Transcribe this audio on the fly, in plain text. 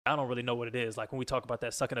I don't really know what it is. Like when we talk about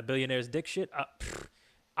that sucking a billionaire's dick shit,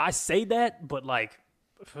 I say that, but like,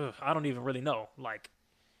 I don't even really know. Like,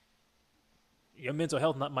 your mental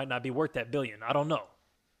health might not be worth that billion. I don't know,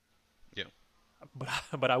 Yeah.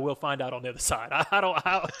 but I will find out on the other side. I don't.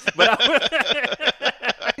 But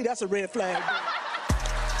I, That's a red flag.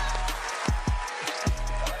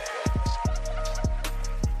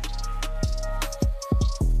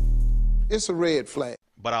 It's a red flag.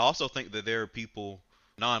 But I also think that there are people,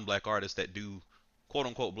 non-black artists, that do quote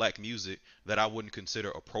unquote black music that I wouldn't consider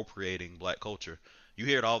appropriating black culture. You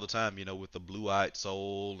hear it all the time, with the blue-eyed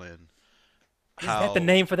soul and is that the how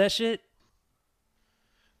name for that shit?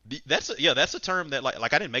 that's a term that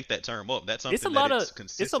like I didn't make that term up. That's It's a something that lot of it's it's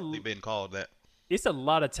consistently a been called that. it's a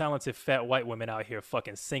lot of talented fat white women out here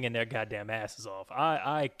fucking singing their goddamn asses off.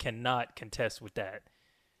 I cannot contest with that.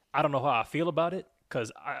 I don't know how I feel about it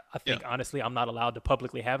because I Yeah. think honestly I'm not allowed to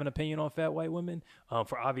publicly have an opinion on fat white women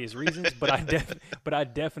for obvious reasons. But I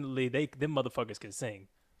definitely them motherfuckers can sing.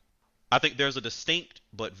 I think there's a distinct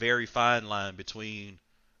but very fine line between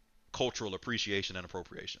cultural appreciation and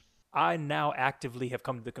appropriation. I now actively have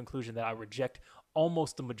come to the conclusion that I reject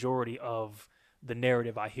almost the majority of the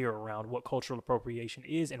narrative I hear around what cultural appropriation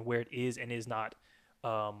is and where it is and is not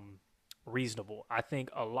um, reasonable. I think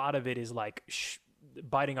a lot of it is like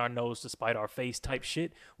biting our nose to spite our face type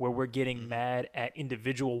shit, where we're getting Hmm. mad at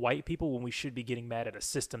individual white people when we should be getting mad at a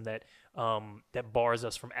system that bars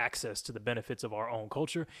us from access to the benefits of our own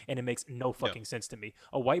culture. And it makes no Yeah. fucking sense to me.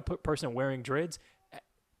 A white person wearing dreads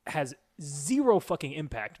has zero fucking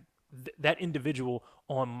impact that individual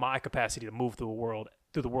on my capacity to move through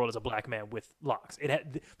the world as a black man with locks.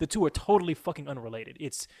 The two are totally fucking unrelated.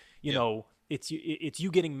 It's you Yeah. know it's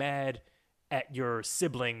you getting mad at your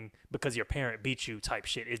sibling because your parent beat you type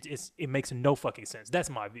shit. It makes no fucking sense. That's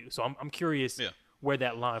my view. So I'm curious Yeah. where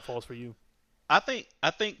that line falls for you. I think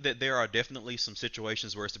that there are definitely some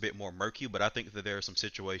situations where it's a bit more murky, but I think that there are some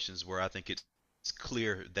situations where I think it's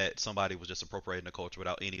clear that somebody was just appropriating the culture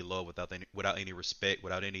without any love, without any respect,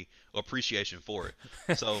 without any appreciation for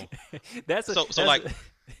it. So that's a so that's like a,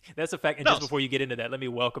 that's a fact. And no, just before you get into that, let me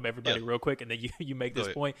welcome yeah, everybody real quick, and then you make go this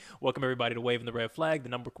ahead. point. Welcome everybody to Waving the Red Flag, the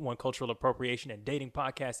number one cultural appropriation and dating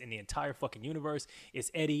podcast in the entire fucking universe. It's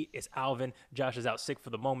Eddie, it's Alvin. Josh is out sick for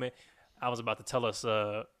the moment. I was about to tell us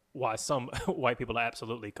why some white people are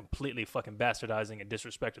absolutely, completely fucking bastardizing and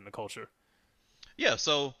disrespecting the culture. Yeah,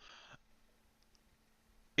 so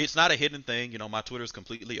it's not a hidden thing. My Twitter is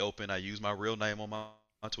completely open. I use my real name on my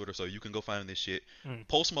Twitter, so you can go find this shit. Mm.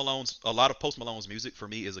 A lot of Post Malone's music for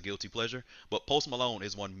me is a guilty pleasure, but Post Malone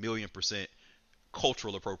is 1,000,000%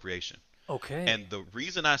 cultural appropriation. Okay. And the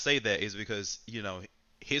reason I say that is because,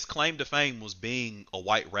 his claim to fame was being a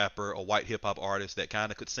white rapper, a white hip hop artist that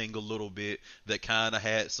kind of could sing a little bit, that kind of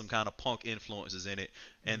had some kind of punk influences in it.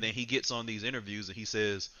 And then he gets on these interviews and he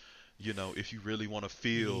says, if you really want to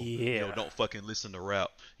feel, Yeah. don't fucking listen to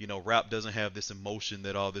rap. Rap doesn't have this emotion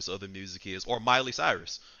that all this other music is. Or Miley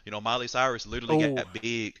Cyrus. Miley Cyrus literally got Oh,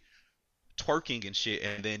 big twerking and shit.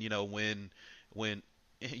 And then, when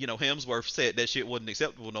Hemsworth said that shit wasn't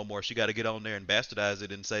acceptable no more, she got to get on there and bastardize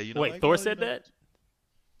it and say, wait. like, Thor oh, said that.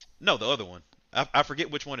 no, the other one. I forget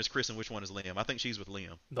which one is Chris and which one is Liam. I think she's with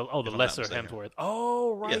Liam, The if I'm not lesser mistaken. Hemsworth.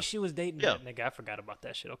 Oh, Yeah, right. She was dating yeah. that nigga. I forgot about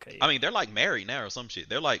that shit. Okay, I yeah. mean, they're like married now or some shit.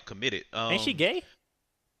 They're like committed. Ain't she gay?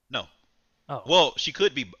 No. Oh. Well, she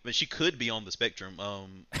could be on the spectrum.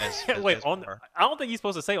 As as, Wait, as on far I don't think you're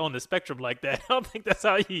supposed to say on the spectrum like that. I don't think that's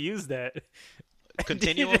how you use that. Did you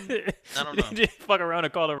continuum. I don't know. just fuck around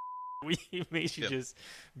and call her you mean she Yeah, just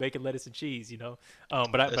bacon, lettuce, and cheese, you know?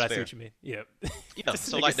 But that's I see fair. what you mean. Yeah. Yeah. This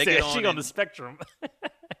So nigga like they said get she on on the and spectrum.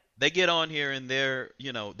 they get on here and they're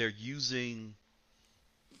using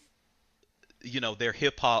their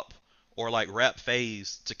hip hop or like rap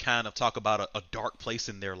phase to kind of talk about a dark place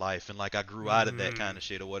in their life and like I grew out of that kind Mm, of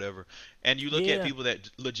shit or whatever. And you look at yeah. people that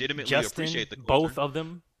legitimately Justin, appreciate the both culture. of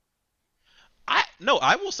them. I no,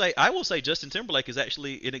 I will say Justin Timberlake is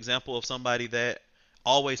actually an example of somebody that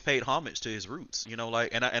always paid homage to his roots. Like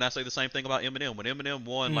and I say the same thing about Eminem. When Eminem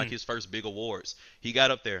won like Mm, his first big awards, he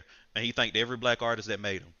got up there and he thanked every black artist that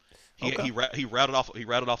made him. He okay. he he rattled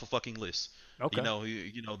off a fucking list. Okay.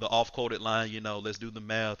 The off-quoted line, let's do the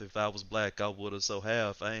math. If I was black, I would have so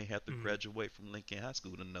have. I ain't have to Mm, graduate from Lincoln High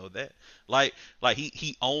School to know that. Like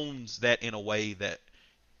he owns that in a way that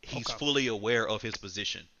he's okay. fully aware of his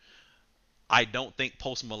position. I don't think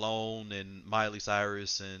Post Malone and Miley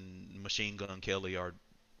Cyrus and Machine Gun Kelly are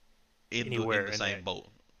in Anywhere the in same that. boat.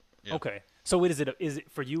 Yeah. Okay. So is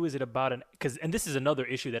it for you? Is it about an because and this is another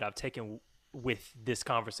issue that I've taken with this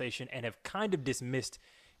conversation and have kind of dismissed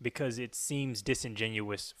because it seems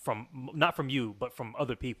disingenuous not from you, but from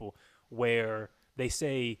other people, where they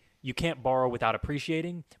say you can't borrow without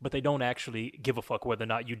appreciating, but they don't actually give a fuck whether or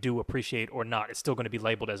not you do appreciate or not. It's still going to be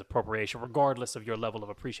labeled as appropriation, regardless of your level of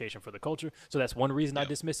appreciation for the culture. So that's one reason I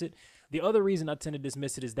dismiss it. The other reason I tend to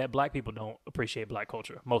dismiss it is that black people don't appreciate black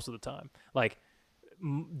culture most of the time. Like,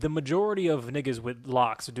 the majority of niggas with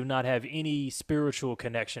locks do not have any spiritual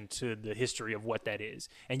connection to the history of what that is.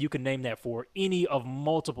 And you can name that for any of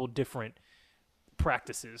multiple different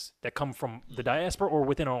practices that come from the diaspora or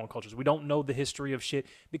within our own cultures. We don't know the history of shit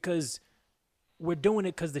because we're doing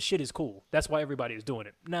it because the shit is cool. That's why everybody is doing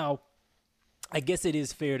it. Now, I guess it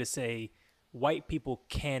is fair to say white people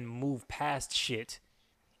can move past shit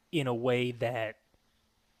in a way that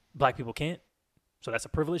black people can't. So that's a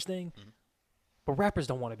privilege thing. Mm-hmm. But rappers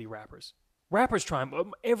don't want to be rappers.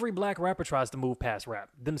 Every black rapper tries to move past rap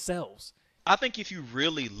themselves. I think if you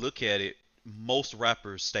really look at it, most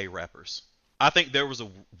rappers stay rappers. I think there was a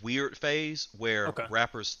weird phase where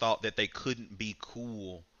rappers thought that they couldn't be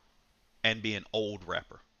cool and be an old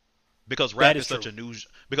rapper. Because rap is such a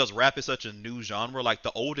new genre. Like,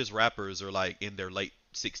 the oldest rappers are like in their late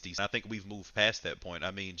 60s. I think we've moved past that point.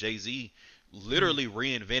 I mean, Jay-Z literally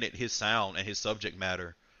reinvented his sound and his subject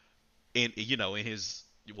matter in his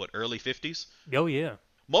early 50s. Oh yeah.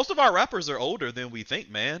 Most of our rappers are older than we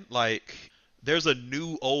think, man. Like, there's a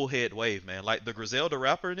new old head wave, man. Like, the Griselda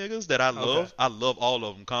rapper niggas that I love. Okay. I love all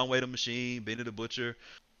of them. Conway the Machine, Benny the Butcher.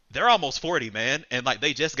 They're almost 40, man. And, like,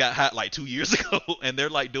 they just got hot, like, 2 years ago. And they're,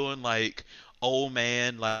 like, doing, like, old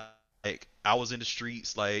man, like I was in the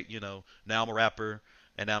streets, like, now I'm a rapper.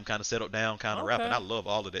 And now I'm kind of settled down, kind of rapping. I love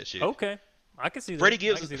all of that shit. Okay. I can see that.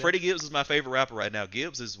 Freddie Gibbs is my favorite rapper right now.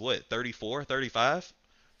 Gibbs is, what, 34, 35?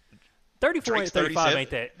 34 and 35 ain't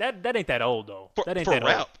that ain't that old, though. That ain't that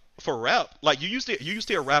old. For rap, like, you used to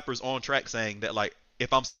hear rappers on track saying that, like,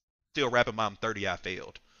 if I'm still rapping by I'm 30, I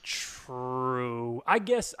failed. True. I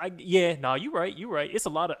guess you're right. It's a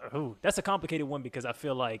lot of that's a complicated one because I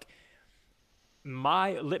feel like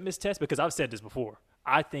my litmus test, because I've said this before,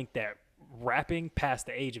 I think that rapping past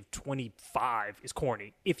the age of 25 is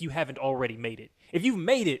corny if you haven't already made it. If you've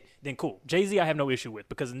made it, then cool. Jay-Z I have no issue with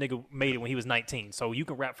because the nigga made it when he was 19, so you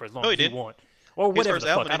can rap for as long as you want. Or whatever his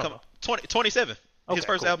first album 27. Okay, his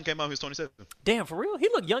first album came out when he was 27. Damn, for real? He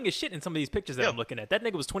looked young as shit in some of these pictures that I'm looking at. That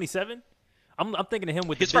nigga was 27? I'm thinking of him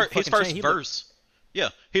with his first verse. Yeah,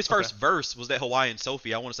 his first verse was that Hawaiian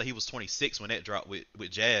Sophie. I want to say he was 26 when that dropped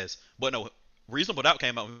with Jazz. But no, Reasonable Doubt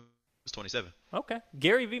came out when he was 27. Okay.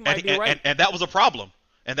 Gary Vee might be right. And that was a problem.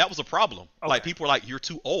 Okay. Like, people were like, you're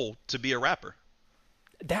too old to be a rapper.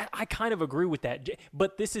 That I kind of agree with that.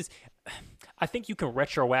 But I think you can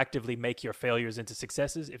retroactively make your failures into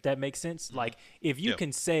successes, if that makes sense. Mm-hmm. Like, if you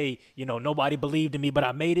can say, nobody believed in me, but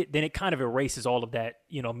I made it, then it kind of erases all of that,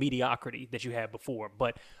 mediocrity that you had before.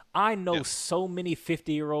 But I know so many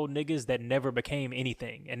 50-year-old niggas that never became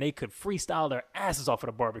anything, and they could freestyle their asses off at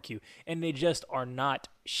a barbecue, and they just are not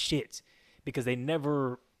shit because they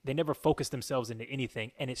never focused themselves into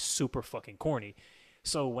anything, and it's super fucking corny.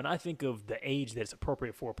 So when I think of the age that's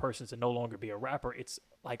appropriate for a person to no longer be a rapper, it's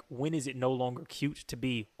like, when is it no longer cute to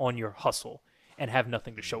be on your hustle and have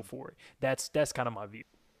nothing to show for it? That's kind of my view.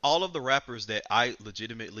 All of the rappers that I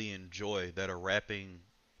legitimately enjoy that are rapping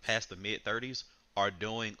past the mid-30s are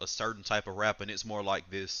doing a certain type of rap, and it's more like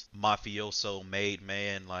this mafioso made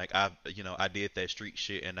man. Like, I did that street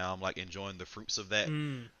shit, and now I'm like enjoying the fruits of that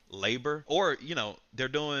labor. Or, they're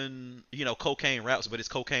doing, cocaine raps, but it's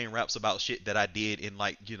cocaine raps about shit that I did in,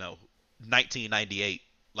 like, 1998,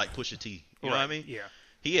 like Pusha T. You know what I mean? Yeah.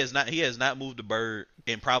 He has not moved a bird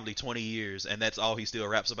in probably 20 years, and that's all he still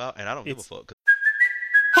raps about, and I don't give a fuck.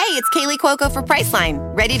 Hey, it's Kaylee Cuoco for Priceline.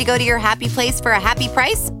 Ready to go to your happy place for a happy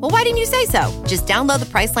price? Well, why didn't you say so? Just download the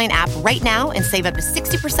Priceline app right now and save up to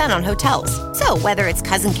 60% on hotels. So whether it's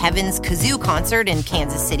Cousin Kevin's Kazoo Concert in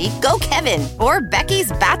Kansas City, go Kevin, or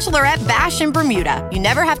Becky's Bachelorette Bash in Bermuda, you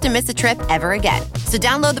never have to miss a trip ever again. So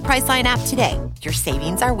download the Priceline app today. Your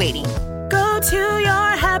savings are waiting. Go to your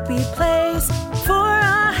happy place for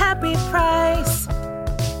a happy price.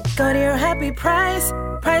 Go to your happy price,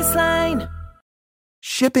 Priceline.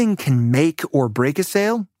 Shipping can make or break a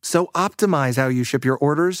sale, so optimize how you ship your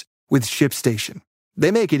orders with ShipStation. They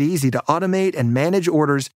make it easy to automate and manage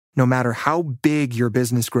orders no matter how big your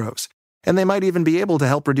business grows. And they might even be able to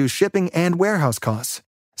help reduce shipping and warehouse costs.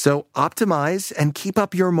 So optimize and keep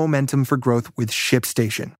up your momentum for growth with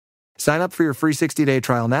ShipStation. Sign up for your free 60-day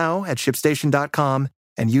trial now at ShipStation.com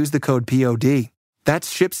and use the code POD.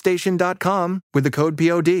 That's ShipStation.com with the code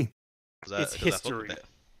POD. It's history.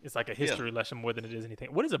 It's like a history lesson more than it is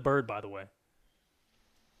anything. What is a bird, by the way?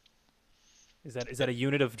 Is that a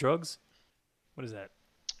unit of drugs? What is that?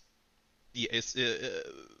 Yeah, it's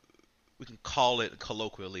we can call it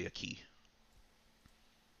colloquially a key.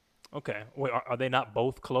 Okay. Wait, are they not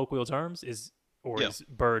both colloquial terms? Is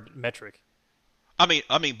bird metric? I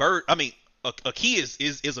mean, bird. I mean, a key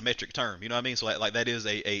is a metric term. You know what I mean? So like that is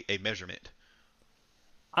a measurement.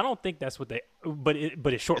 I don't think that's what they. But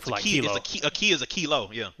it's short for like key, kilo. A key is a kilo.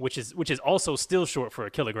 Yeah. Which is also still short for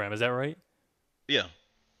a kilogram. Is that right? Yeah.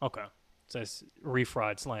 Okay. So it's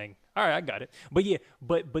refried slang. All right, I got it. But yeah,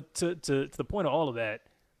 but to the point of all of that,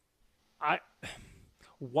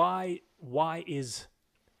 why is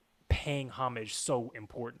paying homage so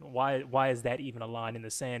important? Why is that even a line in the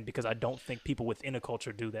sand? Because I don't think people within a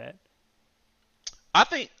culture do that.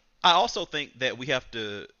 I also think that we have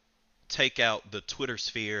to take out the Twitter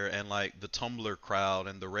sphere and like the Tumblr crowd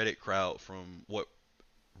and the Reddit crowd from what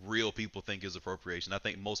real people think is appropriation. I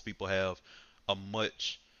think most people have a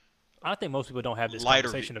much I think most people don't have this lighter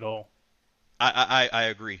conversation at all. I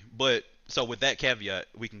agree. But so with that caveat,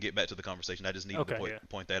 we can get back to the conversation. I just needed to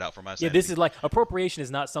point that out for my sanity. Yeah, this is like appropriation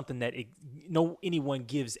is not something that anyone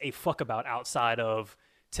gives a fuck about outside of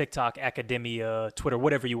TikTok, academia, Twitter,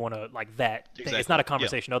 whatever you want to like that. Exactly. It's not a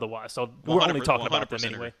conversation otherwise. So we're only talking about them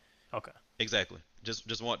anyway. Okay. Exactly.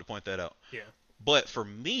 Just wanted to point that out. Yeah. But for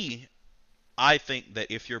me, I think that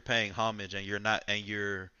if you're paying homage and you're not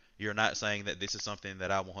saying that this is something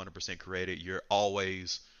that I 100% created, you're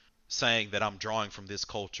always saying that I'm drawing from this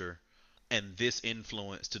culture and this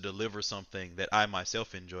influence to deliver something that I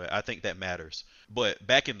myself enjoy. I think that matters. But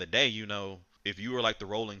back in the day, you know, if you were like the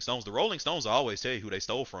Rolling Stones always tell you who they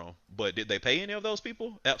stole from. But did they pay any of those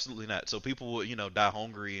people? Absolutely not. So people would, Die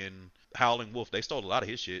Hungry and Howling Wolf, they stole a lot of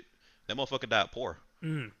his shit. That motherfucker died poor.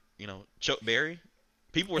 Mm. Chuck Berry,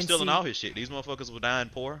 people were stealing all his shit. These motherfuckers were dying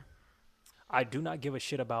poor. I do not give a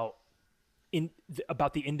shit about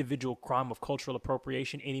the individual crime of cultural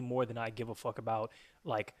appropriation any more than I give a fuck about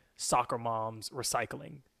like soccer moms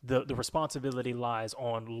recycling. The responsibility lies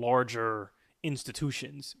on larger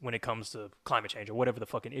institutions when it comes to climate change or whatever the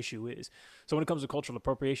fucking issue is. So when it comes to cultural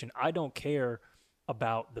appropriation, I don't care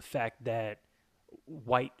about the fact that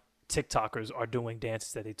white TikTokers are doing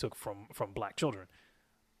dances that they took from black children.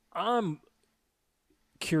 I'm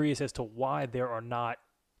curious as to why there are not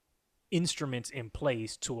instruments in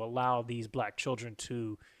place to allow these black children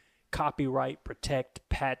to copyright, protect,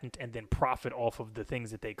 patent, and then profit off of the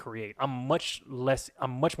things that they create. I'm much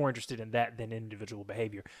more interested in that than individual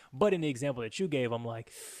behavior. But in the example that you gave, I'm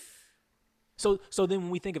like, so then when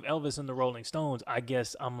we think of Elvis and the Rolling Stones, I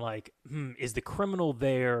guess I'm like, is the criminal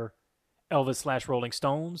there Elvis/Rolling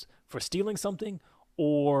Stones for stealing something,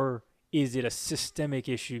 or is it a systemic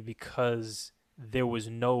issue because there was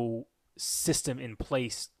no system in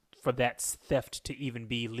place for that theft to even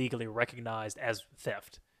be legally recognized as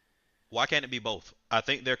theft? Why can't it be both? I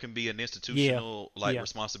think there can be an institutional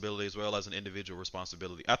responsibility as well as an individual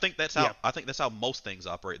responsibility. I think that's how most things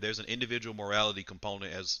operate. There's an individual morality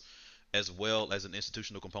component as well as an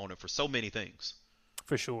institutional component for so many things.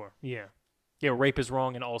 For sure. Yeah. Yeah, rape is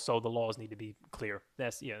wrong, and also the laws need to be clear.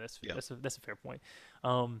 That's a fair point.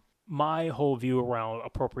 My whole view around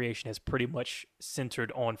appropriation has pretty much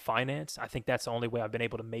centered on finance. I think that's the only way I've been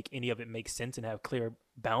able to make any of it make sense and have clear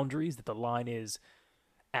boundaries, that the line is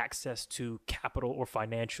access to capital or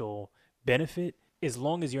financial benefit. As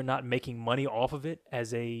long as you're not making money off of it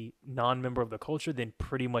as a non-member of the culture, then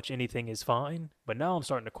pretty much anything is fine. But now I'm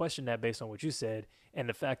starting to question that based on what you said and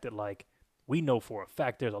the fact that, like, we know for a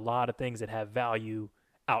fact there's a lot of things that have value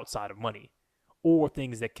outside of money, or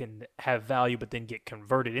things that can have value but then get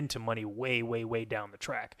converted into money way, way, way down the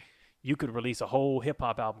track. You could release a whole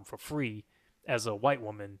hip-hop album for free as a white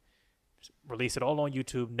woman, release it all on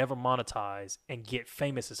YouTube, never monetize, and get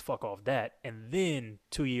famous as fuck off that, and then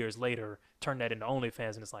 2 years later turn that into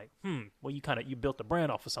OnlyFans, and it's like, well, you built the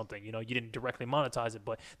brand off of something. You didn't directly monetize it,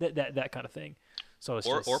 but that kind of thing. So it's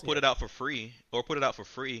put it out for free,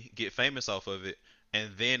 get famous off of it,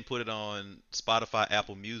 and then put it on Spotify,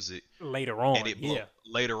 Apple Music later on.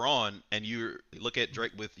 Later on, and you look at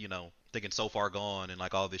Drake with thinking So Far Gone and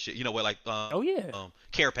like all this shit. Where like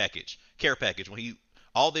Care Package when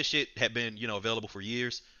all this shit had been available for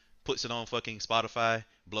years, puts it on fucking Spotify,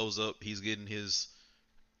 blows up. He's getting his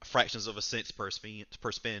fractions of a cent per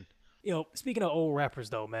spin. Speaking of old rappers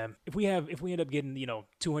though, man, if we end up getting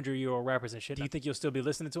 200-year-old rappers and shit, do you think you'll still be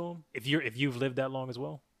listening to them if you've lived that long as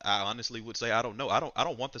well? I honestly would say I don't know. I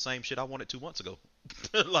don't want the same shit I wanted 2 months ago.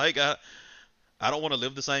 Like I don't want to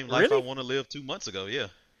live the same life I want to live 2 months ago. Yeah.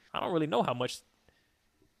 I don't really know how much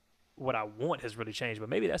what I want has really changed, but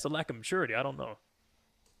maybe that's a lack of maturity. I don't know.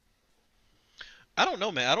 I don't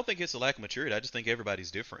know, man. I don't think it's a lack of maturity. I just think everybody's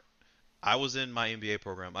different. I was in my MBA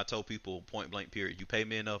program. I told people point blank period, you pay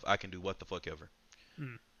me enough, I can do what the fuck ever.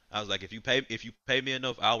 Mm. I was like, if you pay me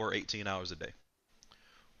enough, I'll work 18 hours a day.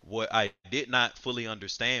 What I did not fully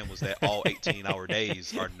understand was that all 18-hour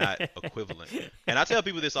days are not equivalent. And I tell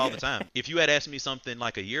people this all the time. If you had asked me something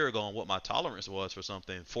like a year ago on what my tolerance was for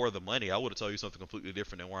something for the money, I would have told you something completely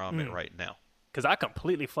different than where I'm at right now. Because I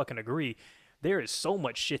completely fucking agree. There is so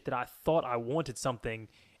much shit that I thought I wanted something,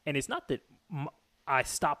 and it's not that I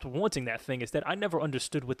stopped wanting that thing. It's that I never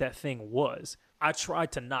understood what that thing was. I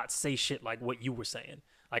tried to not say shit like what you were saying.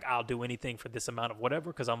 Like, I'll do anything for this amount of whatever,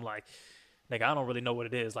 because I'm like, nigga, I don't really know what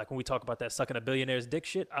it is. Like, when we talk about that sucking a billionaire's dick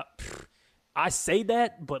shit, I say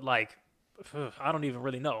that, but, like, I don't even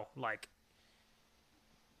really know. Like,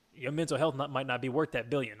 your mental health might not be worth that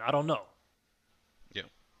billion. I don't know. Yeah.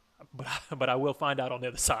 But I will find out on the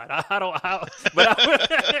other side.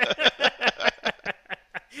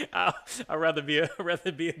 I'd rather be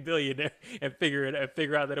a billionaire and figure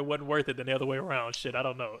out that it wasn't worth it than the other way around. Shit, I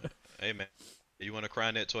don't know. Hey, man. You want to cry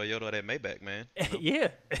in that Toyota or that Maybach, man? You know? Yeah,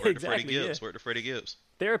 Work exactly. to Freddie Gibbs. Yeah. Work to Freddie Gibbs.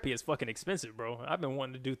 Therapy is fucking expensive, bro. I've been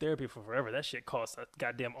wanting to do therapy for forever. That shit costs a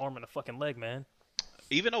goddamn arm and a fucking leg, man.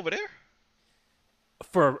 Even over there?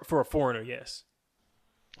 For a foreigner, yes.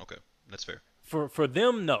 Okay, that's fair. For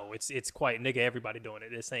them, no. It's quite nigga. Everybody doing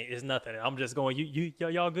it. It's nothing. I'm just going.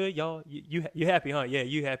 Y'all good? You happy, huh? Yeah,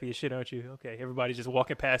 you happy as shit, aren't you? Okay. Everybody's just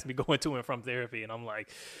walking past me, going to and from therapy, and I'm like,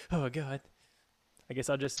 oh god. I guess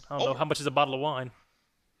I don't know how much is a bottle of wine.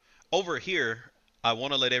 Over here, I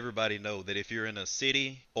want to let everybody know that if you're in a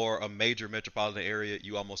city or a major metropolitan area,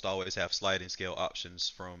 you almost always have sliding scale options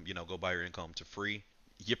from, go by your income to free.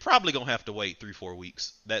 You're probably going to have to wait 3-4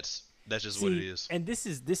 weeks. That's just what it is. And this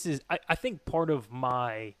is I think part of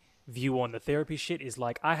my view on the therapy shit is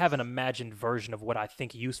like I have an imagined version of what I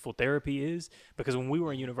think useful therapy is, because when we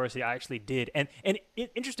were in university I actually did and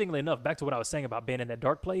interestingly enough, back to what I was saying about being in that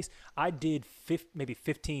dark place, I did maybe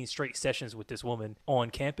 15 straight sessions with this woman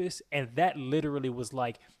on campus, and that literally was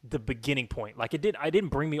like the beginning point. Like I didn't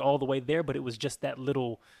bring me all the way there, but it was just that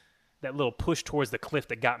little push towards the cliff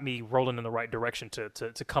that got me rolling in the right direction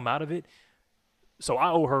to come out of it. So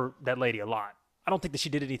I owe that lady a lot. I don't think that she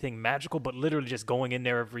did anything magical, but literally just going in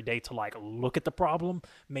there every day to like look at the problem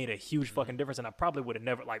made a huge fucking difference. And I probably would have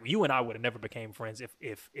never, like you and I would have never became friends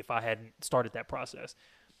if I hadn't started that process.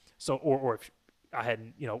 So, or if I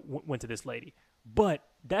hadn't, went to this lady. But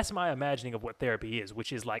that's my imagining of what therapy is,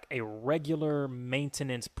 which is like a regular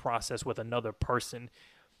maintenance process with another person.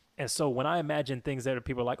 And so when I imagine things that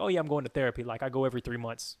people are like, oh yeah, I'm going to therapy. Like I go every 3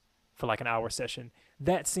 months for like an hour session.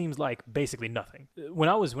 That seems like basically nothing. When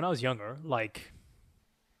I was younger, like,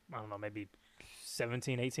 I don't know, maybe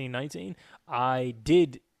 17, 18, 19, I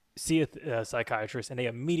did see a psychiatrist and they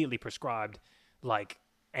immediately prescribed like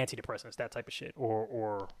antidepressants, that type of shit.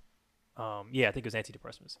 Or I think it was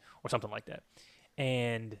antidepressants or something like that.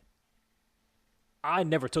 And I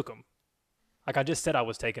never took them. Like I just said I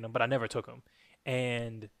was taking them, but I never took them.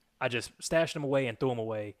 And I just stashed them away and threw them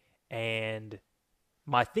away. And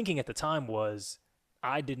my thinking at the time was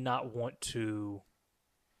I did not want to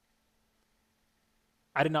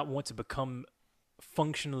become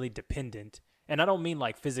functionally dependent. And I don't mean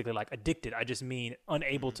like physically like addicted. I just mean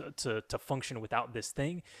unable to function without this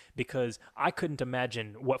thing, because I couldn't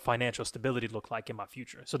imagine what financial stability looked like in my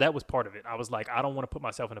future. So that was part of it. I was like, I don't want to put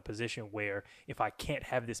myself in a position where if I can't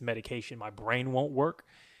have this medication, my brain won't work.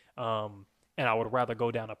 And I would rather go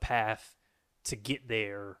down a path to get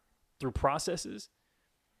there through processes.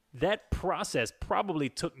 That process probably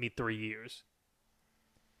took me 3 years.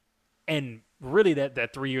 And really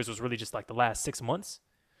that 3 years was really just like the last 6 months.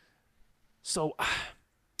 So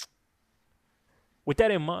with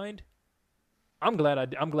that in mind, I'm glad I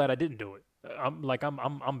didn't do it.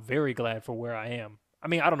 I'm very glad for where I am. I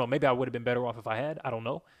mean, I don't know, maybe I would have been better off if I had. I don't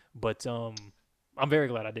know, but I'm very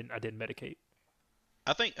glad I didn't medicate.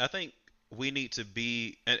 I think we need to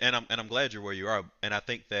be, and I'm glad you're where you are, and I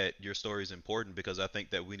think that your story is important because I think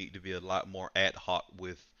that we need to be a lot more ad hoc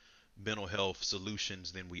with mental health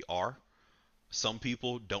solutions than we are. Some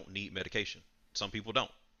people don't need medication. Some people don't.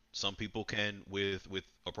 Some people can, with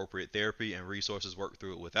appropriate therapy and resources, work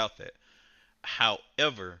through it without that.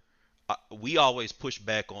 However, we always push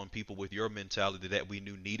back on people with your mentality that we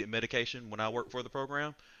knew needed medication when I worked for the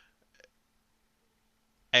program.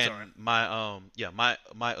 And my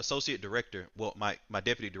associate director, well, my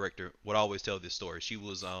deputy director would always tell this story. She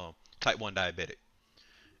was type 1 diabetic,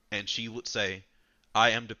 and she would say,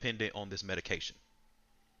 I am dependent on this medication.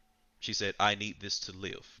 She said, I need this to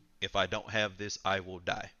live. If I don't have this, I will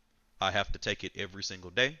die. I have to take it every single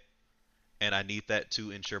day, and I need that to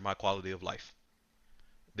ensure my quality of life.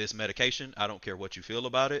 This medication, I don't care what you feel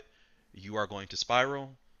about it, you are going to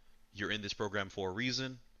spiral. You're in this program for a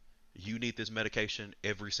reason. You need this medication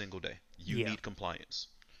every single day. You Yeah. need compliance.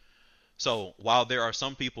 So while there are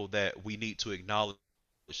some people that we need to acknowledge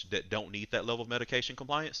that don't need that level of medication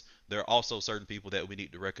compliance, there are also certain people that we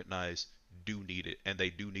need to recognize do need it, and they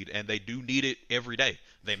do need it every day.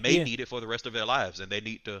 They may Yeah. need it for the rest of their lives, and they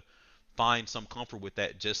need to find some comfort with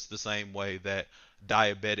that, just the same way that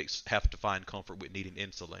diabetics have to find comfort with needing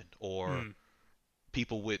insulin, or Mm.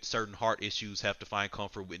 people with certain heart issues have to find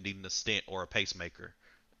comfort with needing a stent or a pacemaker.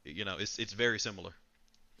 It's very similar.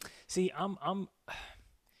 See, I'm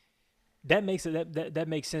that makes it that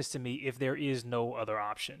makes sense to me if there is no other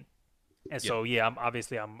option. And so yeah,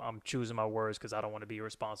 I'm choosing my words because I don't want to be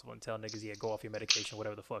irresponsible and tell niggas, yeah, go off your medication,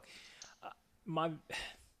 whatever the fuck. My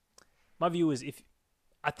my view is, if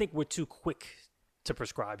I think we're too quick to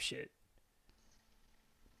prescribe shit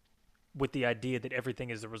with the idea that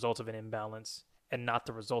everything is the result of an imbalance and not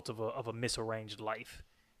the result of a misarranged life.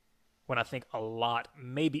 When I think a lot,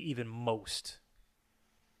 maybe even most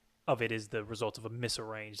of it is the result of a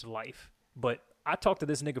misarranged life. But I talked to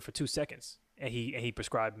this nigga for 2 seconds and he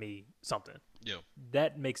prescribed me something. Yeah.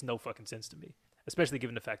 That makes no fucking sense to me, especially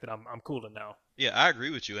given the fact that I'm cooler now. Yeah, I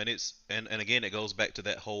agree with you, and and again, it goes back to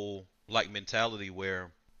that whole like mentality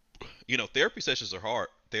where, therapy sessions are hard.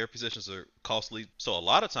 Therapy sessions are costly. So a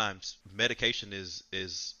lot of times medication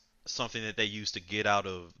is something that they use to get out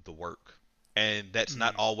of the work. And that's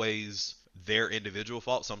not always their individual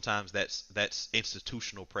fault. Sometimes that's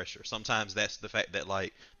institutional pressure. Sometimes that's the fact that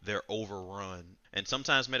like they're overrun. And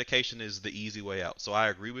sometimes medication is the easy way out. So I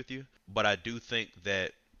agree with you, but I do think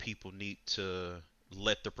that people need to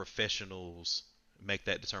let the professionals make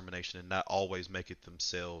that determination and not always make it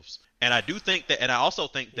themselves. And I also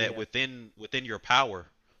think that Yeah. within your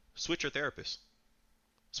power, switch your therapist.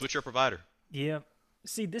 Switch your provider. Yeah.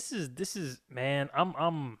 See, this is man,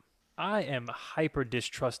 I am hyper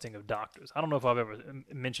distrusting of doctors. I don't know if I've ever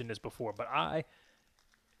mentioned this before, but I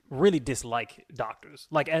really dislike doctors,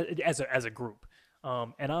 like as a group.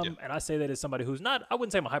 And I say that as somebody who's not, I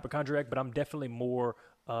wouldn't say I'm a hypochondriac, but I'm definitely more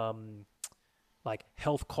like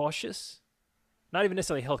health cautious. Not even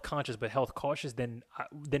necessarily health conscious, but health cautious than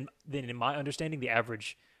in my understanding the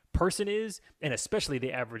average person is, and especially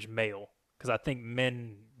the average male, because I think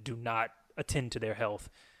men do not attend to their health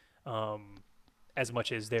as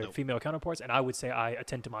much as their female counterparts, and I would say I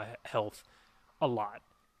attend to my health a lot.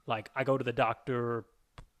 Like, I go to the doctor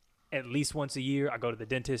at least once a year. I go to the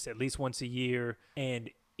dentist at least once a year, and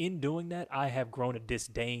in doing that, I have grown a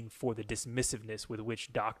disdain for the dismissiveness with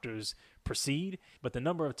which doctors proceed. But the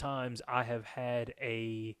number of times I have had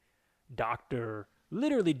a doctor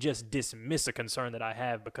literally just dismiss a concern that I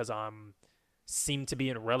have because seem to be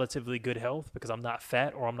in relatively good health, because I'm not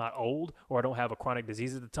fat or I'm not old or I don't have a chronic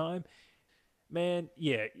disease at the time. Man,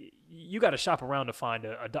 yeah, you got to shop around to find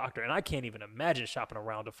a doctor, and I can't even imagine shopping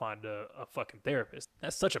around to find a fucking therapist.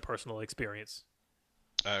 That's such a personal experience.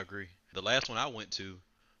 I agree. The last one I went to,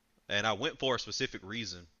 and I went for a specific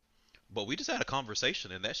reason, but we just had a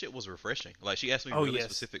conversation, and that shit was refreshing. Like, she asked me really yes.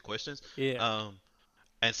 specific questions. Yeah.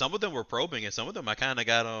 And some of them were probing, and some of them I kind of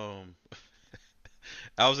got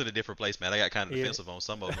I was in a different place, man. I got kind of defensive on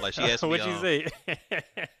some of them. Like, she asked me, What'd you say?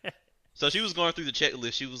 so she was going through the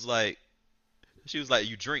checklist. She was like,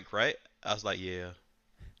 you drink, right? I was like, yeah.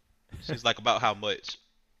 She was like, about how much?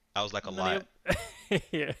 I was like, a lot.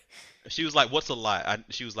 Yeah. She was like, what's a lot?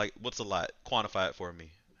 She was like, what's a lot? Quantify it for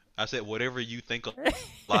me. I said, whatever you think a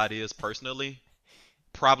lot is personally,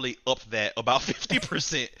 probably up that about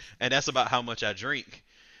 50%, and that's about how much I drink.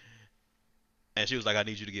 And she was like, I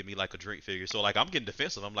need you to give me like a drink figure. So like, I'm getting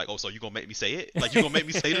defensive. I'm like, oh, so you gonna make me say it? Like, you gonna make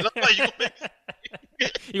me say it? Like,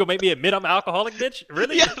 You gonna make me admit I'm an alcoholic, bitch?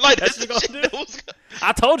 Really? Yeah, like that's what you gonna do?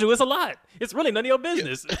 I told you it's a lot. It's really none of your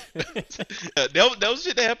business. that was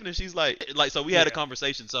shit that happened, and she's like, so we had a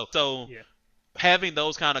conversation. So Yeah. having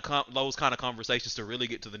those kind of conversations to really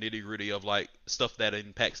get to the nitty gritty of like stuff that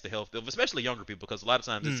impacts the health of especially younger people, because a lot of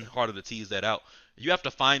times it's harder to tease that out. You have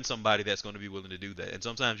to find somebody that's going to be willing to do that, and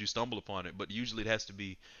sometimes you stumble upon it, but usually it has to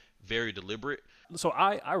be very deliberate. So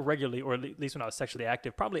I regularly, or at least when I was sexually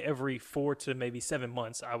active, probably every 4 to maybe 7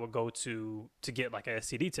 months, I would go to get like a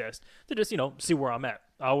STD test to just, see where I'm at.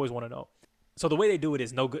 I always want to know. So the way they do it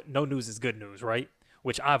is no news is good news, right?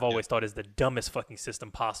 Which I've always thought is the dumbest fucking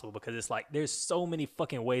system possible, because it's like there's so many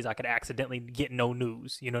fucking ways I could accidentally get no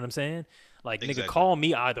news. You know what I'm saying? Like, Exactly. Nigga, call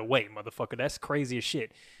me either way, motherfucker. That's crazy as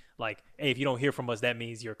shit. Like, hey, if you don't hear from us, that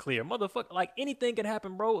means you're clear. Motherfucker, like, anything can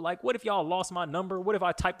happen, bro. Like, what if y'all lost my number? What if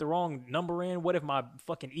I typed the wrong number in? What if my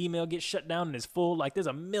fucking email gets shut down and is full? Like, there's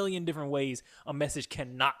a million different ways a message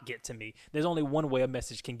cannot get to me. There's only one way a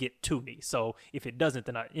message can get to me. So if it doesn't,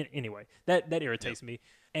 then anyway, that irritates me.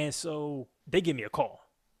 And so they give me a call.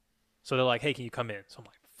 So they're like, hey, can you come in? So I'm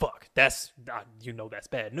like, fuck, that's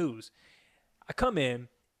bad news. I come in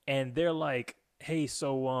and they're like, hey,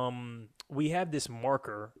 so we have this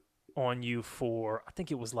marker on you for, I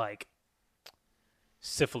think it was like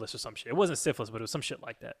syphilis or some shit. It wasn't syphilis, but it was some shit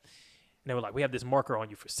like that. And they were like, we have this marker on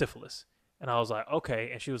you for syphilis. And I was like, okay.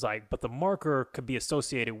 And she was like, but the marker could be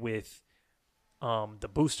associated with the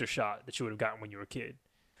booster shot that you would have gotten when you were a kid.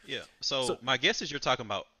 Yeah. So my guess is you're talking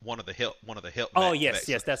about one of the help. Oh, yes,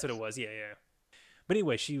 that's what it was. Yeah. But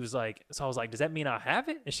anyway, she was like, so I was like, does that mean I have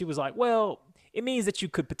it? And she was like, well, it means that you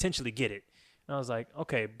could potentially get it. And I was like,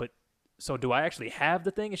 okay, but so do I actually have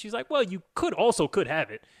the thing? And she's like, well, you could have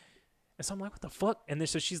it. And so I'm like, what the fuck? And then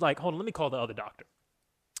so she's like, hold on, let me call the other doctor.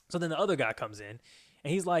 So then the other guy comes in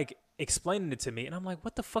and he's like explaining it to me. And I'm like,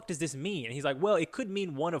 what the fuck does this mean? And he's like, well, it could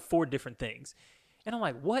mean one of 4 different things. And I'm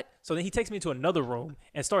like, what? So then he takes me to another room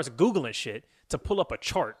and starts Googling shit to pull up a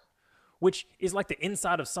chart, which is like the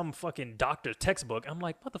inside of some fucking doctor's textbook. I'm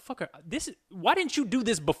like, motherfucker, why didn't you do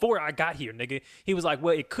this before I got here, nigga? He was like,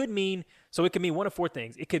 well, it could mean one of 4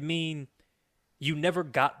 things. It could mean you never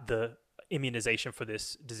got the immunization for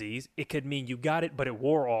this disease. It could mean you got it, but it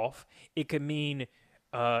wore off. It could mean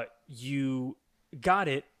you got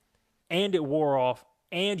it and it wore off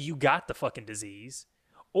and you got the fucking disease.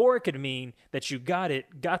 Or it could mean that you got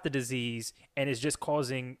the disease, and it's just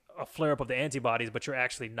causing a flare-up of the antibodies, but you're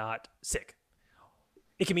actually not sick.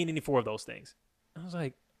 It can mean any 4 of those things. I was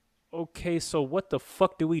like, okay, so what the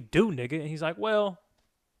fuck do we do, nigga? And he's like, well,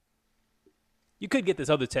 you could get this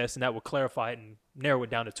other test, and that would clarify it and narrow it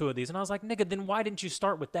down to 2 of these. And I was like, nigga, then why didn't you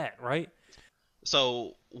start with that, right?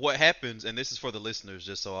 So what happens, and this is for the listeners,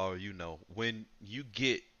 just so all you know, when you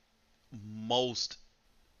get most,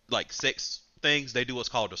 like, sex things, they do what's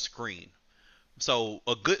called a screen. So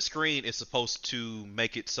a good screen is supposed to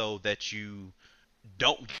make it so that you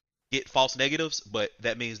don't get false negatives, but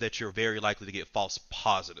that means that you're very likely to get false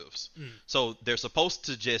positives. So they're supposed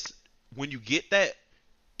to just, when you get that,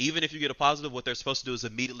 even if you get a positive, what they're supposed to do is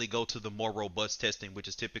immediately go to the more robust testing, which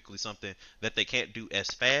is typically something that they can't do as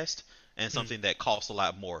fast and something that costs a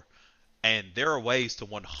lot more. And there are ways to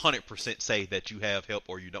 100% say that you have help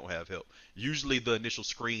or you don't have help. Usually the initial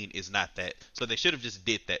screen is not that. So they should have just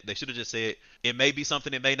did that. They should have just said, it may be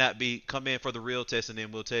something, it may not be. Come in for the real test and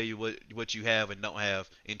then we'll tell you what you have and don't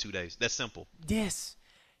have in 2 days. That's simple. Yes.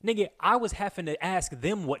 Nigga, I was having to ask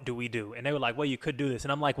them, what do we do? And they were like, well, you could do this.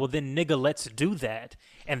 And I'm like, well, then, nigga, let's do that.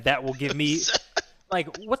 And that will give me...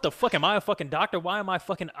 Like, what the fuck? Am I a fucking doctor? Why am I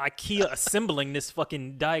fucking IKEA assembling this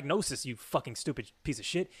fucking diagnosis, you fucking stupid piece of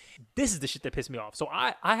shit? This is the shit that pissed me off. So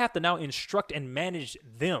I have to now instruct and manage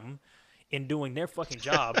them in doing their fucking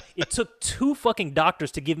job. It took 2 fucking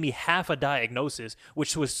doctors to give me half a diagnosis,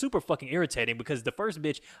 which was super fucking irritating because the first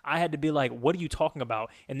bitch, I had to be like, what are you talking about?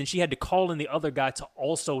 And then she had to call in the other guy to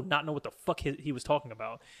also not know what the fuck he was talking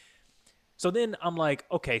about. So then I'm like,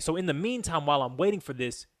 okay, so in the meantime, while I'm waiting for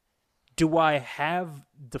this, do I have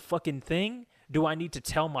the fucking thing? Do I need to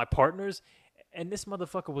tell my partners? And this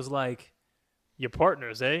motherfucker was like, your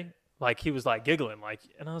partners, eh? Like, he was like giggling, like,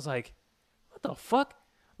 and I was like, what the fuck?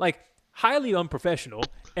 Like, highly unprofessional.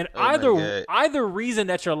 And either reason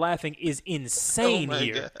that you're laughing is insane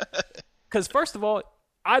here. Because first of all,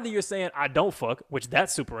 either you're saying I don't fuck, which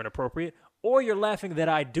that's super inappropriate, or you're laughing that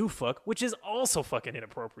I do fuck, which is also fucking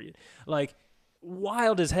inappropriate. Like,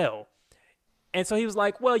 wild as hell. And so he was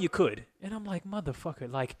like, well, you could. And I'm like, motherfucker,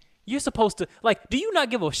 like, you're supposed to, like, do you not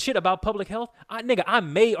give a shit about public health? Nigga, I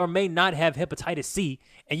may or may not have hepatitis C.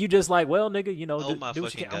 And you just like, well, nigga, you know, oh my do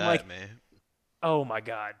fucking God, I'm like, man. Oh my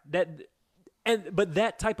God. But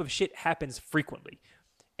that type of shit happens frequently.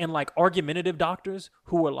 And like argumentative doctors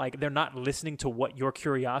who are like, they're not listening to what your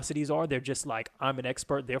curiosities are. They're just like, I'm an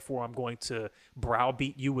expert, therefore I'm going to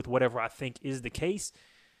browbeat you with whatever I think is the case.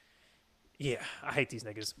 Yeah, I hate these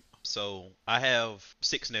niggas. So I have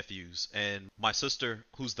 6 nephews, and my sister,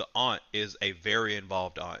 who's the aunt, is a very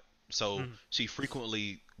involved aunt. So she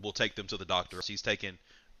frequently will take them to the doctor. She's taken,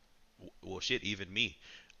 well, shit, even me,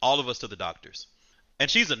 all of us to the doctors. And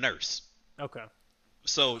she's a nurse. Okay.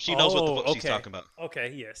 So she knows what the fuck she's talking about.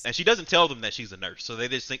 Okay, yes. And she doesn't tell them that she's a nurse. So they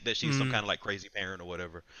just think that she's some kind of like crazy parent or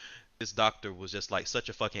whatever. This doctor was just like such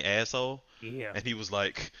a fucking asshole. Yeah. And he was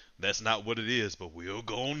like, that's not what it is, but we'll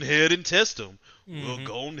go on ahead and test them. We'll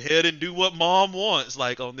go on ahead and do what mom wants,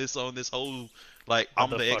 like on this whole like I'm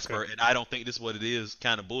the Motherfucker. expert and I don't think this is what it is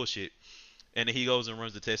kind of bullshit. And then he goes and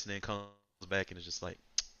runs the test and then comes back and it's just like,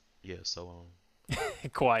 yeah, so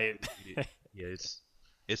Quiet. yeah,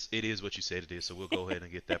 it is what you said it is. So we'll go ahead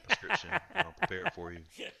and get that prescription prepared for you.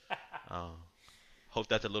 Hope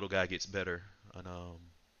that the little guy gets better, and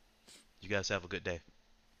you guys have a good day.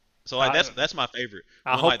 So like, that's my favorite.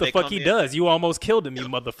 I When, hope like, the they fuck come he in- does. You almost killed him, you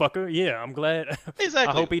motherfucker. Yeah, I'm glad.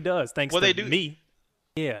 Exactly. I hope he does. Thanks Well, to they do- me.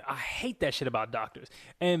 Yeah, I hate that shit about doctors.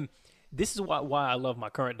 And this is why I love my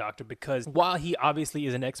current doctor, because while he obviously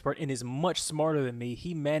is an expert and is much smarter than me,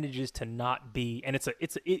 he manages to not be, and it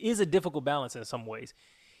is a difficult balance in some ways.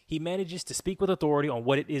 He manages to speak with authority on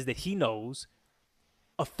what it is that he knows,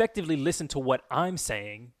 effectively listen to what I'm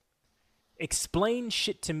saying, explain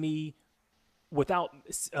shit to me without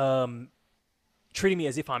treating me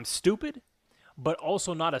as if I'm stupid, but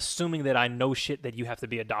also not assuming that I know shit that you have to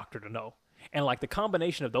be a doctor to know. And like the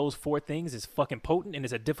combination of those four things is fucking potent, and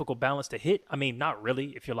it's a difficult balance to hit. I mean, not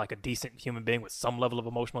really if you're like a decent human being with some level of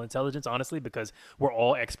emotional intelligence, honestly, because we're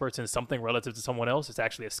all experts in something relative to someone else. It's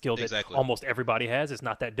actually a skill that Exactly. almost everybody has. It's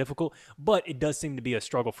not that difficult, but it does seem to be a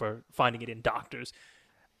struggle for finding it in doctors.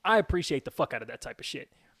 I appreciate the fuck out of that type of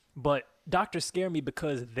shit. But doctors scare me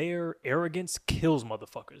because their arrogance kills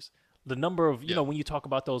motherfuckers. The number of, you know, when you talk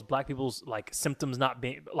about those black people's like symptoms not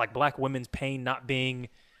being, like black women's pain not being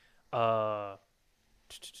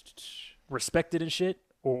respected and shit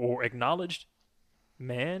or acknowledged,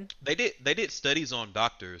 man. They did studies on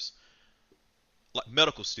doctors, like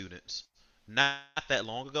medical students, not that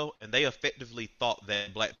long ago, and they effectively thought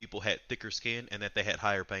that black people had thicker skin and that they had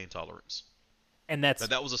higher pain tolerance. And that's Now,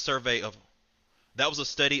 that was a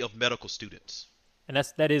study of medical students. and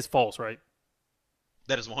that is false, right?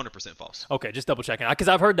 That is 100% false. Okay, just double checking. Because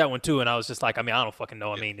I've heard that one too, and I was just like, I mean, I don't fucking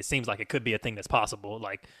know. I mean, it seems like it could be a thing that's possible.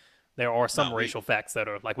 Like, there are some racial facts that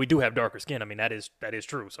are like, we do have darker skin. I mean, that is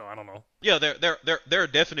true. So I don't know. Yeah, there are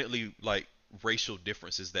definitely like racial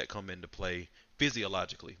differences that come into play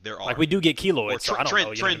physiologically. There are Like, we do get or keloids. So I don't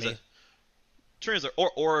know. You know what I mean? trends are,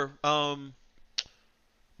 or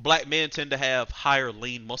black men tend to have higher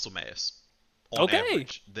lean muscle mass on Okay.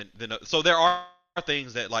 average than so there are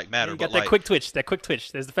things that like matter. You got But that like, quick twitch. That quick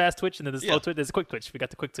twitch. There's the fast twitch, and then the slow Yeah. twitch. There's a quick twitch. We got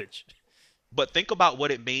the quick twitch. But think about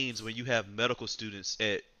what it means when you have medical students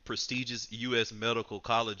at prestigious U.S. medical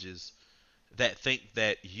colleges that think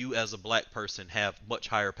that you as a black person have much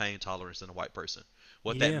higher pain tolerance than a white person.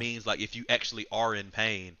 What Yeah. that means, like if you actually are in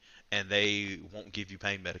pain and they won't give you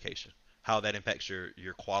pain medication, how that impacts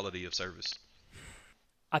your quality of service.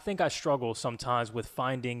 I think I struggle sometimes with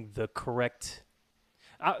finding the correct.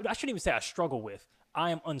 I shouldn't even say I struggle with.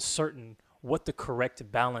 I am uncertain what the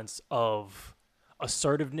correct balance of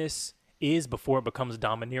assertiveness is before it becomes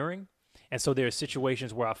domineering. And so there are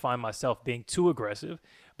situations where I find myself being too aggressive,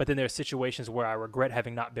 but then there are situations where I regret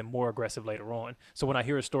having not been more aggressive later on. So when I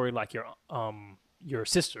hear a story like your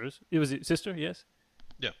sister's, it was a sister, yes?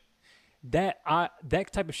 Yeah. That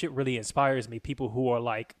type of shit really inspires me. People who are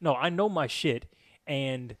like, no, I know my shit,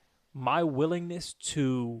 and my willingness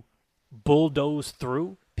to bulldoze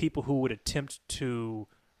through people who would attempt to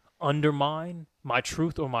undermine my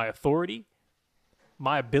truth or my authority,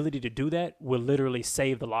 my ability to do that will literally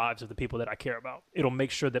save the lives of the people that I care about. It'll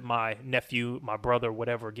make sure that my nephew, my brother,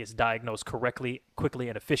 whatever, gets diagnosed correctly, quickly,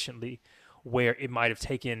 and efficiently, where it might have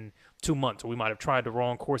taken 2 months, or we might have tried the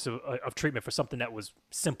wrong course of treatment for something that was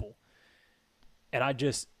simple. And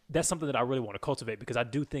that's something that I really want to cultivate, because I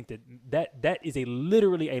do think that is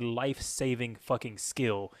literally a life-saving fucking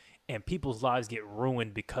skill, and people's lives get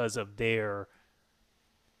ruined because of their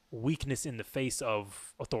weakness in the face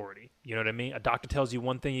of authority. You know what I mean? A doctor tells you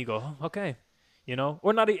one thing, you go, oh, okay, you know,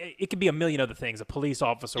 or not. It could be a million other things, a police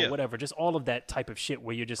officer, Yeah. whatever, just all of that type of shit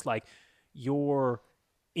where you're just like, your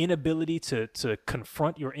inability to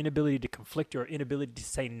confront, your inability to conflict, your inability to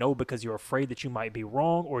say no because you're afraid that you might be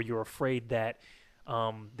wrong, or you're afraid that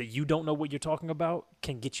you don't know what you're talking about,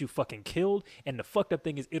 can get you fucking killed. And the fucked up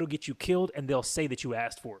thing is, it'll get you killed, and they'll say that you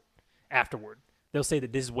asked for it afterward. They'll say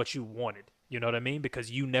that this is what you wanted. You know what I mean?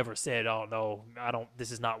 Because you never said, oh no, I don't,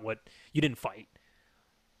 this is not what, you didn't fight.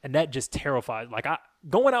 And that just terrifies. Like,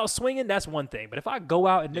 going out swinging, that's one thing. But if I go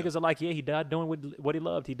out and niggas are like, yeah, he died doing what he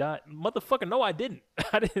loved, he died. Motherfucker, no, I didn't.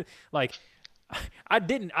 I didn't, like, I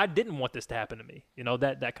didn't want this to happen to me. You know,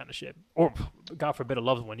 that kind of shit. Or, God forbid, a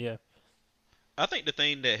loved one, yeah. I think the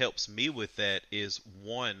thing that helps me with that is,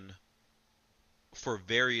 one, for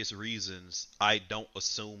various reasons, I don't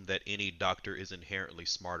assume that any doctor is inherently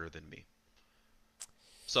smarter than me.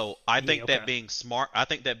 So I think that being smart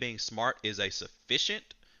is a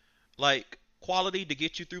sufficient like quality to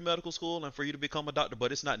get you through medical school and for you to become a doctor,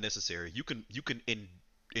 but it's not necessary. You can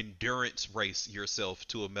endurance race yourself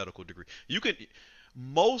to a medical degree. You can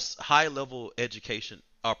most high level education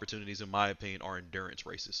opportunities, in my opinion, are endurance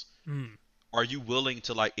races. Mm. Are you willing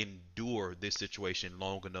to like endure this situation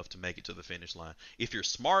long enough to make it to the finish line? If you're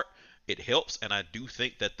smart, it helps, and I do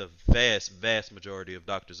think that the vast majority of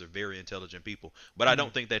doctors are very intelligent people. But I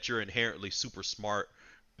don't think that you're inherently super smart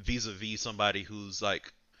vis-a-vis somebody who's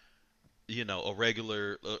like, a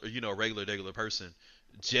regular person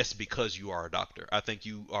just because you are a doctor. I think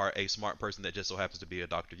you are a smart person that just so happens to be a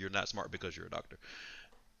doctor. You're not smart because you're a doctor.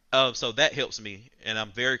 So that helps me, and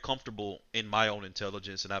I'm very comfortable in my own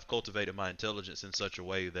intelligence, and I've cultivated my intelligence in such a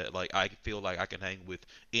way that like I feel like I can hang with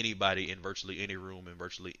anybody in virtually any room in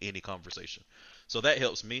virtually any conversation. So that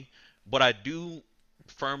helps me. But I do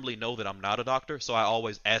firmly know that I'm not a doctor, so I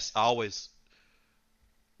always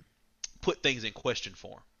put things in question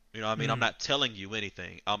form. You know what I mean? I'm not telling you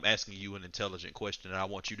anything. I'm asking you an intelligent question, and I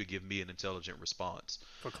want you to give me an intelligent response.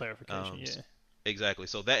 For clarification, yeah. Exactly.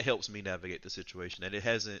 So that helps me navigate the situation, and it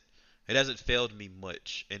hasn't failed me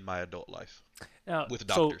much in my adult life Now, with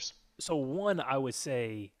doctors. So one, I would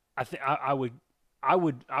say, I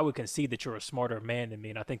would concede that you're a smarter man than me,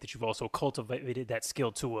 and I think that you've also cultivated that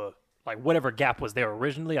skill to a like whatever gap was there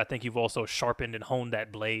originally. I think you've also sharpened and honed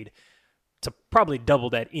that blade to probably double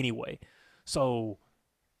that anyway. So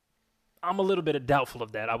I'm a little bit doubtful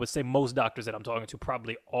of that. I would say most doctors that I'm talking to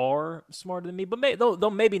probably are smarter than me, but though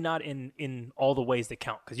maybe not in all the ways that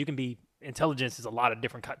count, because you can be intelligence is a lot of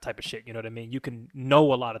different type of shit. You know what I mean? You can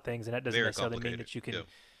know a lot of things, and that doesn't Very necessarily mean complicated. that you can Yeah.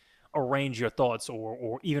 arrange your thoughts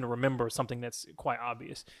or even remember something that's quite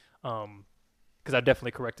obvious. Because I've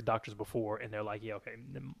definitely corrected doctors before, and they're like, "Yeah, okay,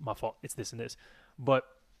 my fault. It's this and this," but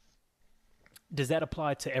does that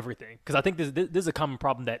apply to everything? Because I think this is a common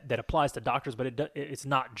problem that applies to doctors, but it's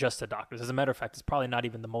not just to doctors. As a matter of fact, it's probably not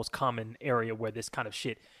even the most common area where this kind of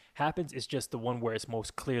shit happens. It's just the one where it's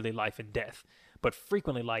most clearly life and death. But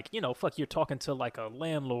frequently, like, fuck, you're talking to like a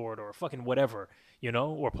landlord or fucking whatever,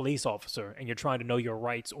 or a police officer, and you're trying to know your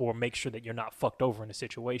rights or make sure that you're not fucked over in a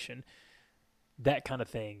situation. That kind of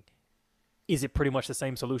thing. Is it pretty much the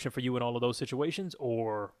same solution for you in all of those situations,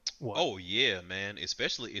 or what? Oh yeah, man.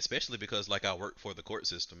 Especially because like I work for the court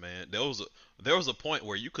system, man. There was a point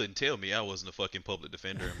where you couldn't tell me I wasn't a fucking public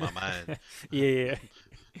defender in my mind. Yeah.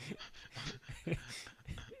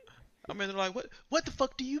 I mean, they're like, what the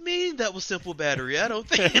fuck do you mean that was simple battery? I don't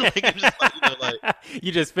think like I'm just like,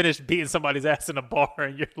 you just finished beating somebody's ass in a bar,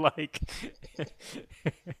 and you're like,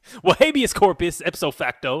 well, habeas corpus, ipso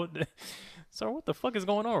facto. Sir, what the fuck is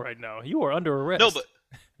going on right now? You are under arrest. No, but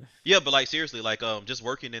yeah, but like seriously, like just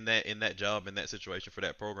working in that job in that situation for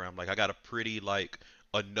that program, like I got a pretty like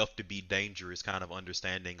enough to be dangerous kind of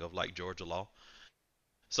understanding of like Georgia law.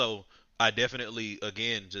 So I definitely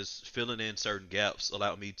again just filling in certain gaps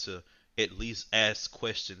allowed me to at least ask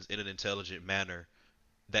questions in an intelligent manner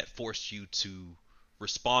that forced you to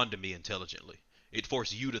respond to me intelligently. It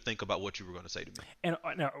forced you to think about what you were going to say to me. And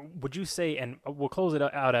now, would you say, and we'll close it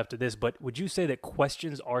out after this, but would you say that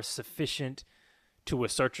questions are sufficient to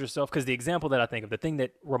assert yourself? Because the example that I think of, the thing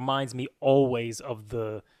that reminds me always of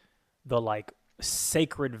the like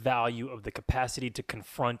sacred value of the capacity to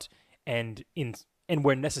confront and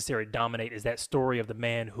where necessary dominate, is that story of the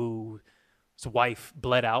man whose wife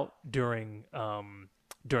bled out during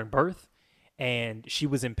birth. And she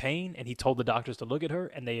was in pain, and he told the doctors to look at her,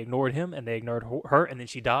 and they ignored him, and they ignored her, and then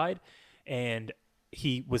she died. And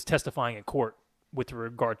he was testifying in court with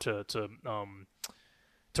regard to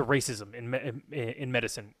racism in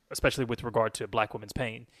medicine, especially with regard to black women's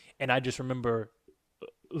pain. And I just remember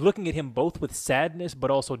looking at him both with sadness,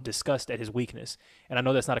 but also disgust at his weakness. And I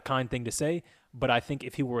know that's not a kind thing to say, but I think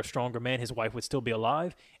if he were a stronger man, his wife would still be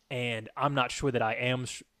alive. And I'm not sure that I am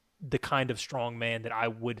the kind of strong man that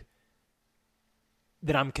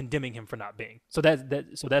I'm condemning him for not being. So that's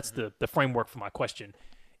the framework for my question.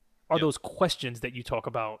 Are those questions that you talk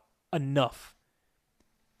about enough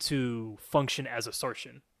to function as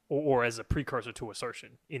assertion or as a precursor to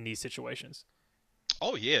assertion in these situations?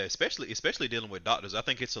 Oh yeah, especially dealing with doctors. I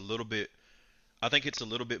think it's a little bit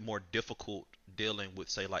more difficult dealing with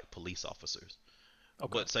say like police officers. Okay.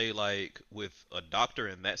 But say like with a doctor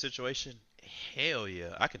in that situation, hell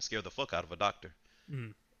yeah, I can scare the fuck out of a doctor.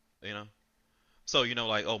 Mm. You know? So,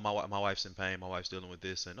 like, oh, my wife's in pain, my wife's dealing with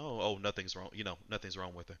this, and oh, nothing's wrong, nothing's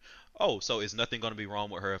wrong with her. Oh, so is nothing going to be wrong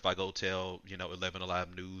with her if I go tell, 11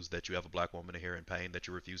 Alive News that you have a black woman here in pain that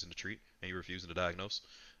you're refusing to treat and you're refusing to diagnose?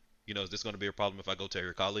 Is this going to be a problem if I go tell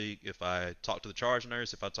your colleague, if I talk to the charge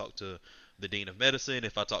nurse, if I talk to the dean of medicine,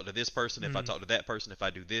 if I talk to this person, if I talk to that person, if I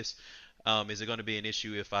do this? Is it going to be an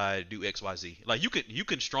issue if I do X, Y, Z? Like you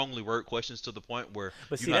can strongly word questions to the point where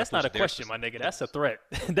But you see, gotta that's not a push their question, my nigga. That's a specific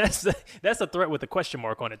threat. That's a threat with a question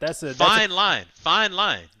mark on it. That's a fine line, fine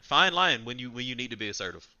line when you need to be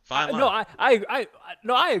assertive. Fine line. no,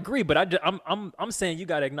 no, I agree, but I'm saying you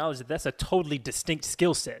got to acknowledge that that's a totally distinct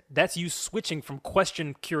skill set. That's you switching from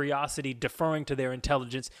question curiosity, deferring to their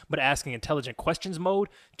intelligence, but asking intelligent questions mode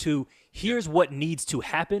to here's what needs to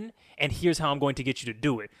happen and here's how I'm going to get you to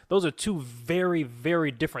do it. Those are two very,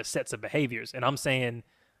 very different sets of behaviors, and I'm saying,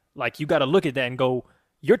 like, you got to look at that and go,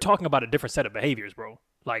 you're talking about a different set of behaviors, bro.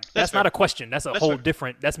 Like, that's not fair. a question. That's a That's whole fair.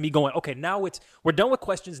 different. That's me going, okay, now we're done with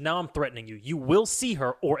questions. Now I'm threatening you. You will see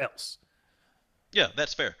her or else. Yeah,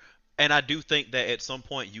 that's fair. And I do think that at some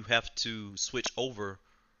point you have to switch over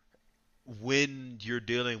when you're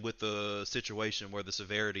dealing with a situation where the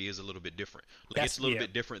severity is a little bit different. Like it's a little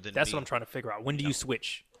bit different than That's me. what I'm trying to figure out. When do you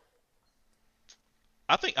switch?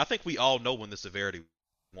 I think we all know when the severity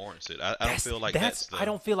warrants it. I don't feel like that's the, I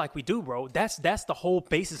don't feel like we do, bro. That's the whole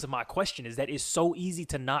basis of my question is that it's so easy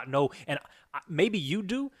to not know. And maybe you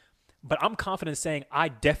do, but I'm confident saying I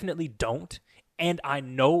definitely don't. And I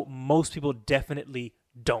know most people definitely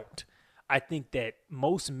don't. I think that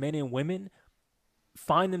most men and women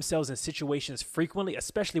find themselves in situations frequently,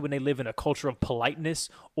 especially when they live in a culture of politeness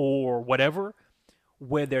or whatever,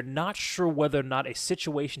 where they're not sure whether or not a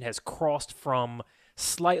situation has crossed from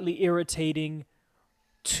slightly irritating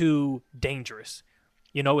to dangerous.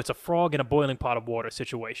 You know, it's a frog in a boiling pot of water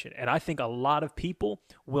situation. And I think a lot of people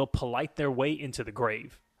will polite their way into the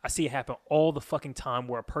grave. I see it happen all the fucking time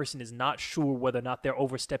where a person is not sure whether or not they're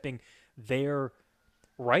overstepping their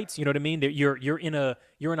rights. You know what I mean? You're in a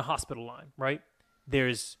hospital line, right?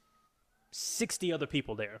 There's 60 other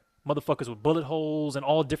people there. Motherfuckers with bullet holes and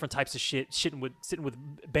all different types of shit, sitting with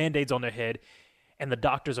Band-Aids on their head, and the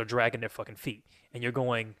doctors are dragging their fucking feet. And you're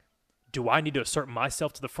going, do I need to assert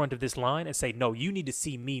myself to the front of this line and say, no, you need to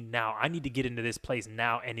see me now. I need to get into this place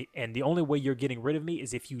now. And the only way you're getting rid of me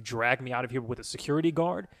is if you drag me out of here with a security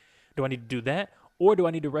guard. Do I need to do that? Or do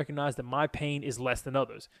I need to recognize that my pain is less than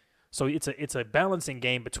others? So it's a balancing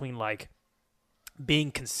game between like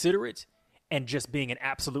being considerate and just being an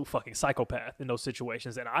absolute fucking psychopath in those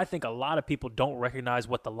situations. And I think a lot of people don't recognize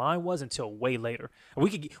what the line was until way later. And we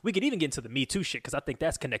could even get into the Me Too shit because I think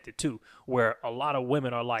that's connected too, where a lot of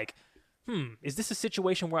women are like, is this a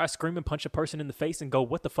situation where I scream and punch a person in the face and go,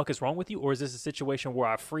 what the fuck is wrong with you? Or is this a situation where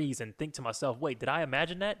I freeze and think to myself, wait, did I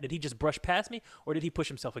imagine that? Did he just brush past me? Or did he push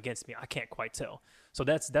himself against me? I can't quite tell. So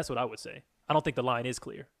that's what I would say. I don't think the line is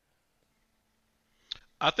clear.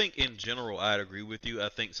 I think in general I'd agree with you. I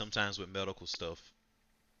think sometimes with medical stuff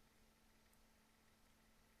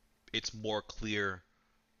it's more clear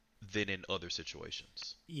than in other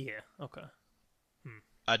situations. Yeah, okay.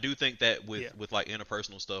 I do think that with like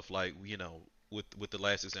interpersonal stuff, like, you know, with the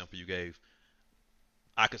last example you gave,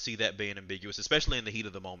 I could see that being ambiguous, especially in the heat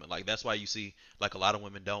of the moment. Like that's why you see like a lot of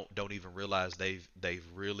women don't even realize they've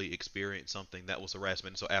really experienced something that was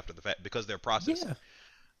harassment until after the fact because they're processing. Yeah.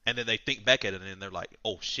 And then they think back at it and they're like,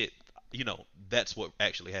 oh shit, you know, that's what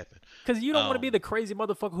actually happened. Because you don't want to be the crazy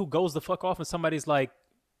motherfucker who goes the fuck off and somebody's like,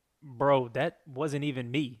 bro, that wasn't even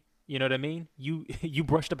me. You know what I mean? You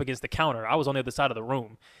brushed up against the counter. I was on the other side of the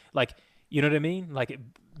room. Like, you know what I mean? Like,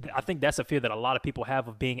 I think that's a fear that a lot of people have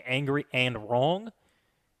of being angry and wrong.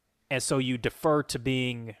 And so you defer to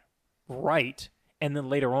being right and then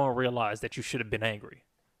later on realize that you should have been angry.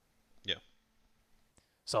 Yeah.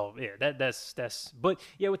 So yeah, that's but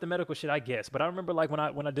yeah, with the medical shit, I guess. But I remember like when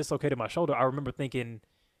I dislocated my shoulder, I remember thinking,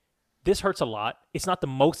 this hurts a lot. It's not the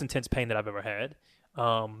most intense pain that I've ever had,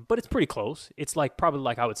 but it's pretty close. It's like probably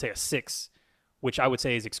like I would say a 6, which I would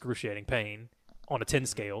say is excruciating pain on a 10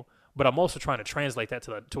 scale. But I'm also trying to translate that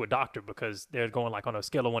to a doctor because they're going like on a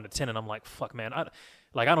scale of 1 to 10, and I'm like, fuck, man, I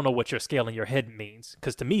don't know what your scale in your head means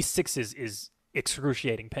because to me 6 is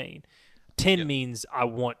excruciating pain. 10 means I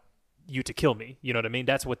want you to kill me. You know what I mean?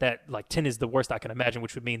 That's what that, like 10 is the worst I can imagine,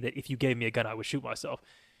 which would mean that if you gave me a gun, I would shoot myself.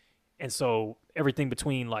 And so everything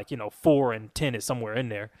between like, 4 and 10 is somewhere in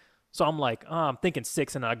there. So I'm like, I'm thinking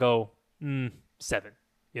 6 and I go, 7,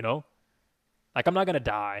 like I'm not going to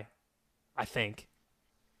die, I think.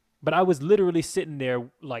 But I was literally sitting there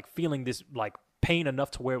like feeling this like pain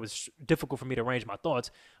enough to where it was difficult for me to arrange my thoughts,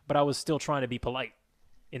 but I was still trying to be polite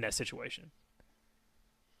in that situation.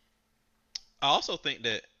 I also think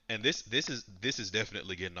that, and this is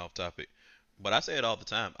definitely getting off topic, but I say it all the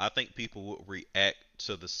time. I think people would react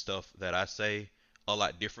to the stuff that I say a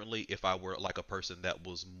lot differently if I were like a person that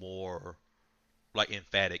was more like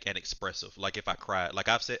emphatic and expressive. Like if I cried, like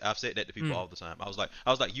I've said that to people all the time. I was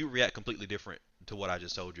like, you react completely different to what I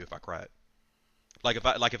just told you if I cried. Like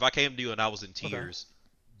if I came to you and I was in tears,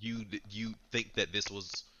 you think that this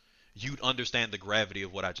was you'd understand the gravity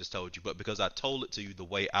of what I just told you, but because I told it to you the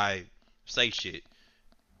way I say shit,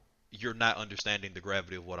 you're not understanding the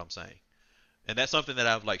gravity of what I'm saying. And that's something that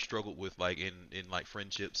I've like struggled with like in like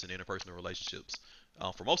friendships and interpersonal relationships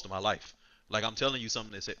for most of my life. Like I'm telling you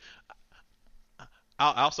something that said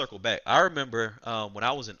I'll circle back. I remember when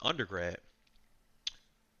I was in undergrad,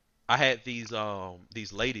 I had these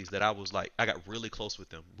ladies that I was like I got really close with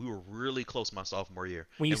them. We were really close my sophomore year.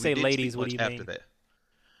 When you And we say didn't ladies, speak what much do you after mean? that.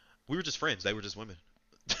 We were just friends. They were just women.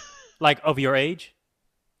 Like of your age?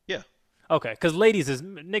 Yeah. Okay, because ladies is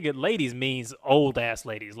nigga. Ladies means old ass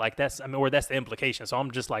ladies. Like that's I mean, or that's the implication. So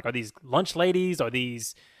I'm just like, are these lunch ladies? Are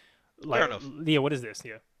these like? Fair enough. Yeah. What is this?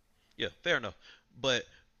 Yeah. Yeah, fair enough. But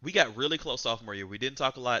we got really close sophomore year. We didn't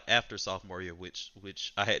talk a lot after sophomore year,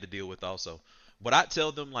 which I had to deal with also. But I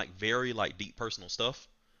tell them like very like deep personal stuff,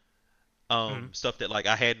 stuff that like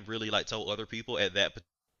I hadn't really like told other people at that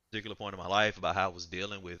particular point in my life about how I was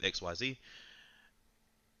dealing with X Y Z.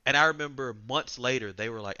 And I remember months later they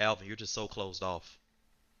were like, Alvin, you're just so closed off.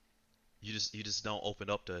 You just don't open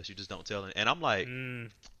up to us. You just don't tell. And I'm like,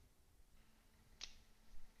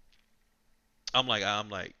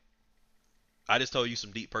 I just told you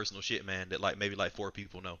some deep personal shit, man, that like maybe like 4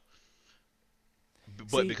 people know.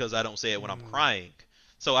 But See, because I don't say it when I'm crying.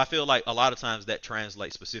 So I feel like a lot of times that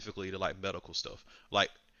translates specifically to like medical stuff. Like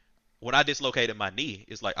when I dislocated my knee,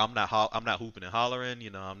 it's like I'm not hooping and hollering,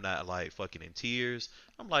 I'm not like fucking in tears.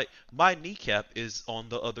 I'm like my kneecap is on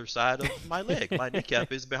the other side of my leg. My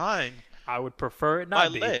kneecap is behind I would prefer it my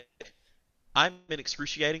not be. leg. I'm in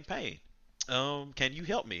excruciating pain. Can you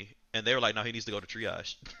help me? And they were like, no, he needs to go to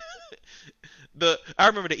triage. I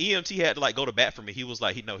remember the EMT had to like go to bat for me. He was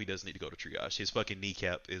like, he doesn't need to go to triage. His fucking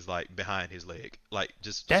kneecap is like behind his leg. Like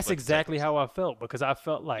just That's fucking exactly seconds. how I felt because I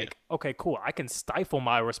felt like, okay, cool. I can stifle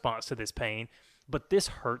my response to this pain, but this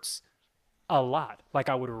hurts a lot. Like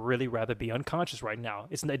I would really rather be unconscious right now.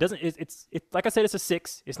 It's like I said, it's a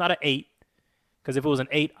 6. It's not an 8 because if it was an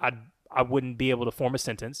 8, I wouldn't be able to form a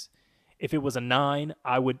sentence. If it was a 9,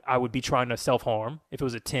 I would be trying to self-harm. If it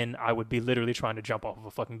was a 10, I would be literally trying to jump off of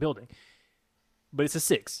a fucking building. But it's a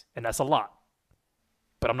 6, and that's a lot.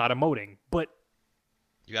 But I'm not emoting. But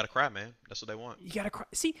You gotta cry, man. That's what they want. you gotta cry.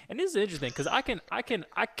 See, and this is interesting because I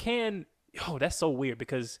can. Oh, that's so weird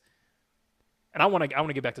because, and I want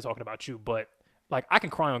to get back to talking about you, but like I can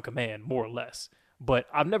cry on command more or less. But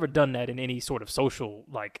I've never done that in any sort of social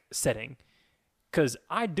like setting because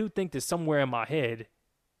I do think that somewhere in my head,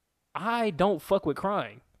 I don't fuck with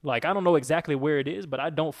crying. Like, I don't know exactly where it is, but I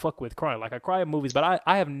don't fuck with crying. Like, I cry in movies, but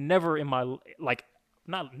I have never in my, like,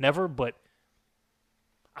 not never, but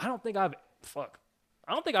I don't think I've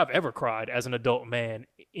ever cried as an adult man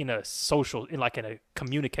in a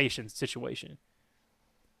communication situation.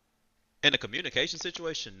 In a communication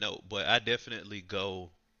situation, no. But I definitely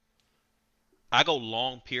I go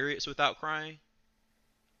long periods without crying.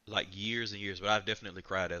 Like years and years, but I've definitely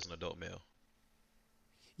cried as an adult male.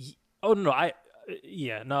 Oh, no,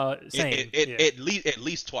 same. Yeah. At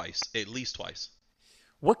least twice. At least twice.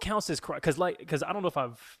 What counts as cry? Because I don't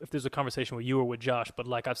know if there's a conversation with you or with Josh, but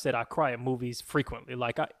like I've said, I cry at movies frequently.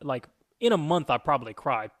 Like in a month, I probably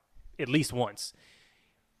cry at least once.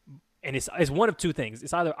 And it's one of two things.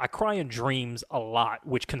 It's either I cry in dreams a lot,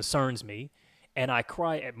 which concerns me, and I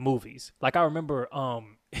cry at movies. Like I remember,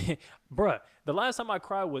 bruh, the last time I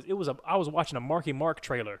cried I was watching a Marky Mark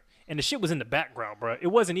trailer, and the shit was in the background, bruh. It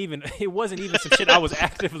wasn't even some shit I was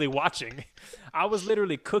actively watching. I was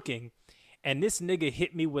literally cooking, and this nigga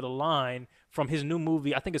hit me with a line from his new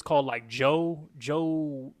movie. I think it's called like Joe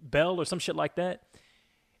Bell or some shit like that.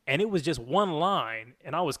 And it was just one line,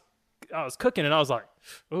 and I was cooking, and I was like,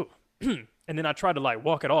 ooh. And then I tried to like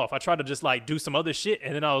walk it off. I tried to just like do some other shit,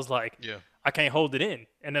 and then I was like, Yeah. I can't hold it in.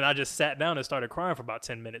 And then I just sat down and started crying for about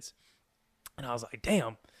 10 minutes. And I was like,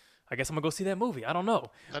 damn, I guess I'm gonna go see that movie. I don't know.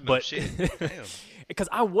 But shit. Damn. Because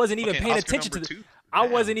I wasn't even Fucking paying Oscar attention to number the two? I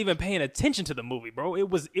Damn. wasn't even paying attention to the movie, bro. It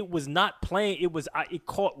was not playing. It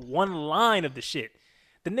caught one line of the shit.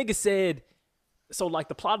 The nigga said, so like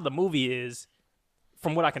the plot of the movie is,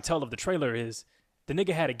 from what I can tell of the trailer, is the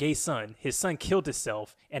nigga had a gay son. His son killed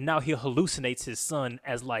himself, and now he hallucinates his son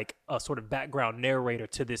as like a sort of background narrator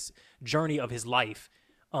to this journey of his life,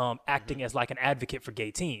 acting as like an advocate for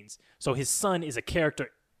gay teens. So his son is a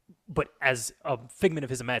character, but as a figment of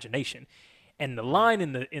his imagination. And the line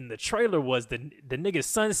in the trailer was the nigga's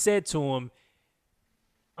son said to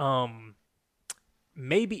him,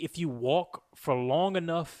 maybe if you walk for long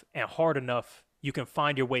enough and hard enough, you can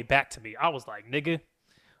find your way back to me. I was like, nigga,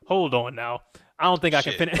 hold on now. I don't think I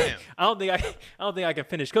can Shit, finish. damn. I don't think I can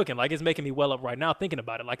finish cooking. Like, it's making me well up right now thinking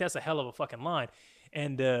about it. Like, that's a hell of a fucking line.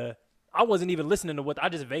 And I wasn't even listening to I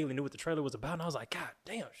just vaguely knew what the trailer was about, and I was like, God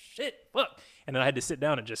damn, shit, fuck. And then I had to sit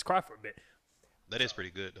down and just cry for a bit. That is pretty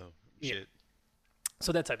good though. Yeah. Shit.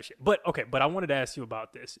 So that type of shit. But okay, but I wanted to ask you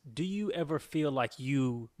about this. Do you ever feel like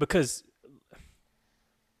because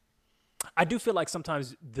I do feel like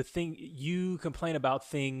sometimes you complain about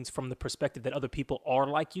things from the perspective that other people are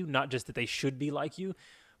like you, not just that they should be like you.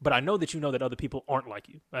 But I know that you know that other people aren't like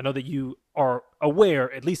you. I know that you are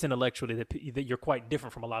aware, at least intellectually, that you're quite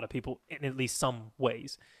different from a lot of people in at least some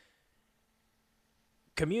ways.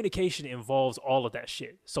 Communication involves all of that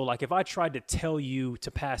shit. So, like, if I tried to tell you to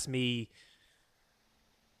pass me,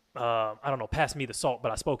 pass me the salt,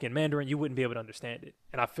 but I spoke in Mandarin, you wouldn't be able to understand it.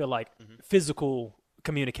 And I feel like physical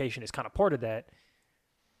communication is kind of part of that.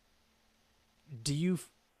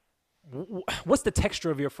 What's the texture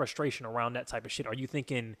of your frustration around that type of shit? Are you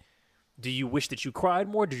thinking, do you wish that you cried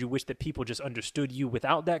more? Do you wish that people just understood you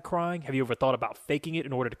without that crying? Have you ever thought about faking it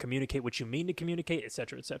in order to communicate what you mean to communicate, et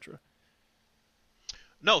cetera, et cetera?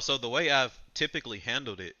 No, so the way I've typically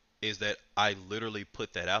handled it is that I literally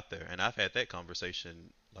put that out there, and I've had that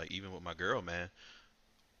conversation, like even with my girl, man,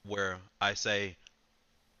 where I say,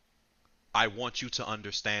 I want you to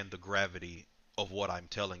understand the gravity of what I'm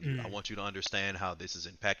telling you. I want you to understand how this is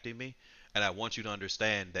impacting me, and I want you to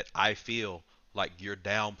understand that I feel like you're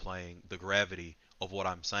downplaying the gravity of what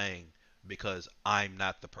I'm saying because I'm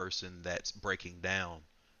not the person that's breaking down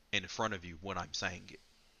in front of you when I'm saying it.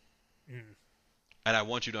 And I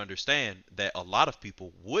want you to understand that a lot of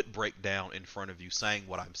people would break down in front of you saying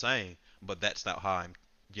what I'm saying, but that's not how I'm,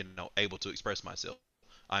 able to express myself.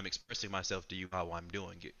 I'm expressing myself to you how I'm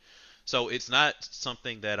doing it. So it's not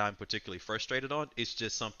something that I'm particularly frustrated on. It's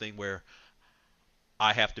just something where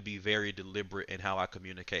I have to be very deliberate in how I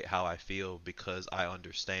communicate how I feel because I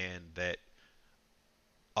understand that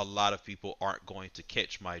a lot of people aren't going to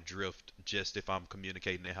catch my drift just if I'm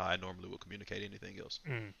communicating it how I normally would communicate anything else.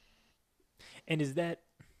 And does that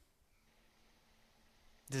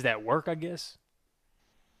work, I guess?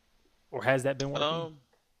 Or has that been working?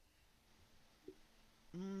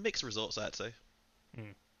 Mixed results, I'd say.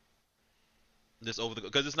 Just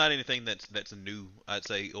because it's not anything that's new. I'd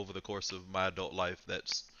say over the course of my adult life,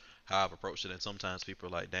 that's how I've approached it. And sometimes people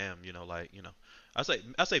are like, "Damn, I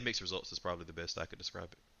say mixed results is probably the best I could describe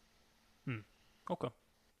it." Okay.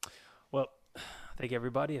 Well, thank you,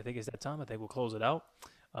 everybody. I think it's that time. I think we'll close it out.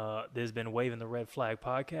 This has been Waving the Red Flag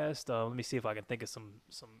podcast. Let me see if I can think of some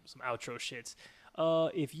outro shits.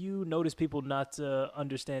 If you notice people not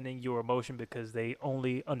understanding your emotion because they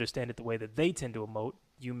only understand it the way that they tend to emote,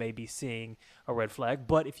 you may be seeing a red flag.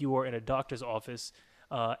 But if you are in a doctor's office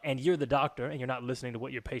and you're the doctor and you're not listening to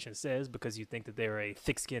what your patient says because you think that they're a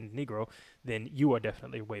thick-skinned Negro, then you are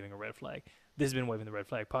definitely waving a red flag. This has been Waving the Red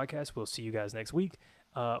Flag podcast. We'll see you guys next week.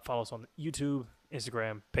 Follow us on YouTube,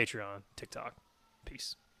 Instagram, Patreon, TikTok.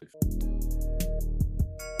 Peace.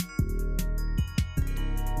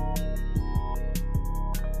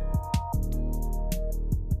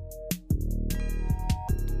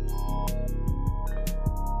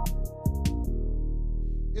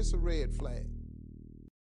 It's a red flag.